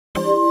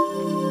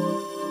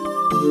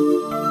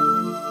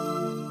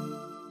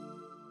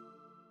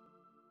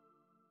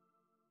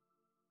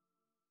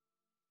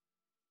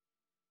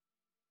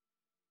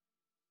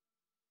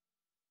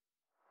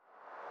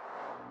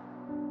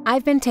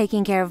I've been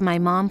taking care of my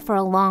mom for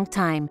a long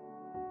time.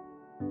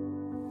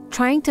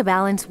 Trying to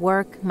balance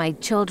work, my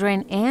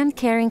children, and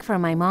caring for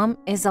my mom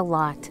is a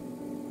lot.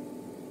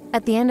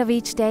 At the end of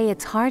each day,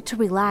 it's hard to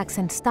relax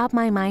and stop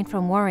my mind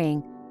from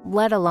worrying,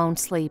 let alone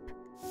sleep.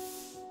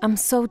 I'm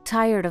so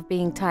tired of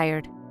being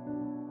tired.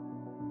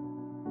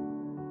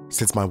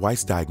 Since my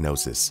wife's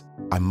diagnosis,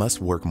 I must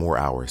work more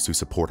hours to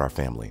support our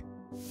family.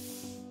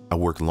 I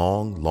work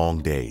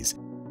long days,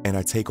 and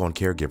I take on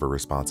caregiver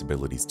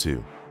responsibilities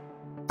too.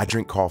 I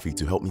drink coffee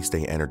to help me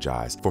stay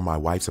energized for my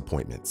wife's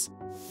appointments.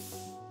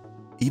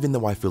 Even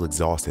though I feel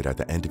exhausted at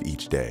the end of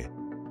each day,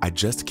 I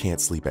just can't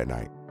sleep at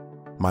night.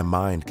 My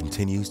mind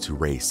continues to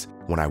race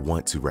when I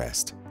want to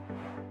rest.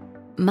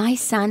 My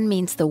son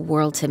means the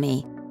world to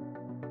me.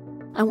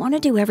 I want to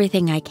do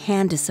everything I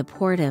can to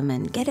support him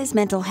and get his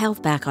mental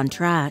health back on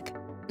track.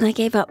 I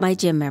gave up my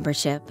gym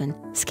membership and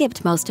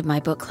skipped most of my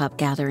book club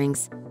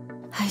gatherings.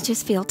 I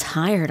just feel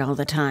tired all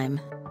the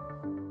time.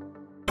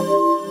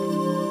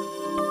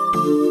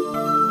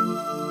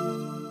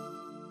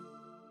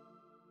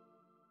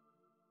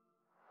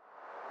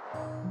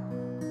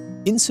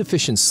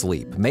 Insufficient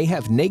sleep may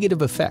have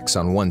negative effects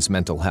on one's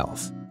mental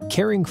health.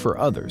 Caring for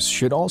others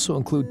should also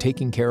include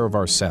taking care of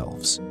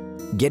ourselves.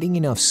 Getting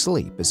enough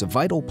sleep is a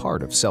vital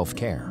part of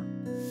self-care.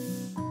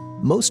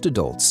 Most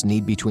adults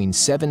need between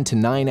 7 to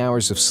 9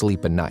 hours of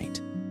sleep a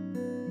night.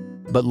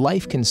 But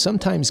life can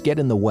sometimes get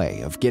in the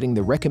way of getting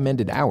the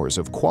recommended hours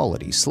of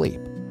quality sleep.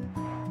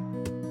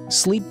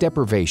 Sleep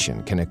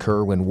deprivation can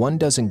occur when one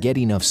doesn't get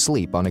enough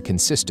sleep on a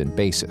consistent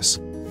basis.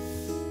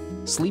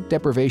 Sleep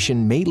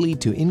deprivation may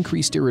lead to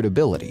increased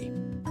irritability,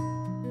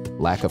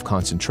 lack of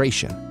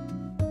concentration,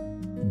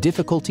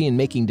 difficulty in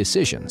making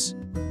decisions,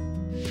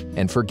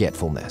 and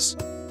forgetfulness.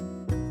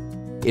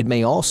 It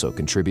may also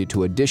contribute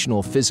to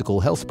additional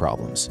physical health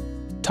problems.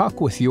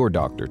 Talk with your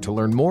doctor to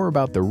learn more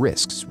about the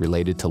risks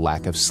related to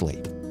lack of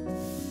sleep.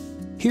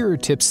 Here are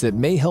tips that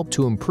may help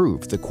to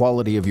improve the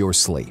quality of your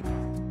sleep.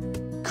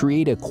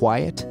 Create a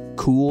quiet,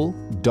 cool,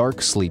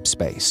 dark sleep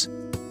space.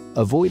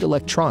 Avoid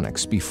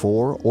electronics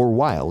before or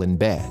while in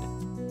bed.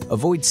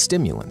 Avoid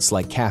stimulants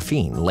like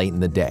caffeine late in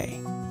the day.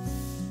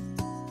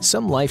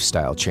 Some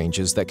lifestyle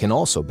changes that can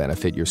also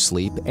benefit your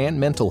sleep and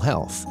mental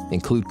health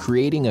include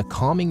creating a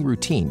calming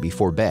routine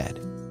before bed,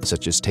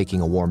 such as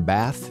taking a warm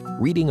bath,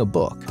 reading a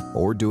book,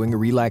 or doing a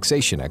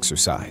relaxation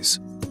exercise.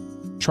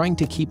 Trying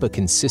to keep a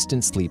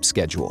consistent sleep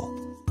schedule.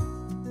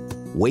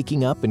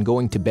 Waking up and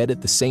going to bed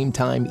at the same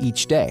time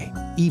each day,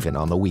 even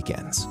on the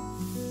weekends.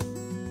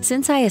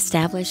 Since I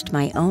established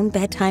my own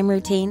bedtime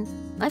routine,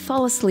 I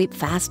fall asleep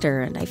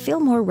faster and I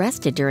feel more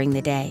rested during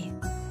the day.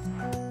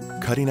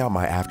 Cutting out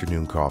my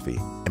afternoon coffee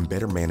and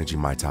better managing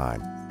my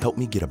time helped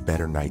me get a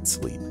better night's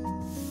sleep.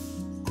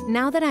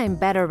 Now that I'm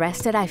better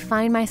rested, I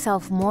find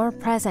myself more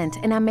present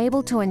and I'm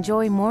able to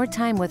enjoy more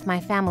time with my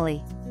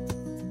family.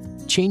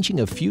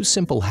 Changing a few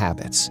simple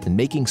habits and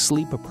making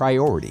sleep a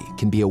priority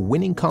can be a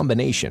winning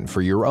combination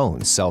for your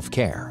own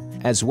self-care,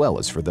 as well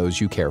as for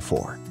those you care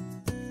for.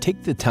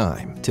 Take the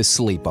time to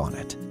sleep on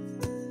it.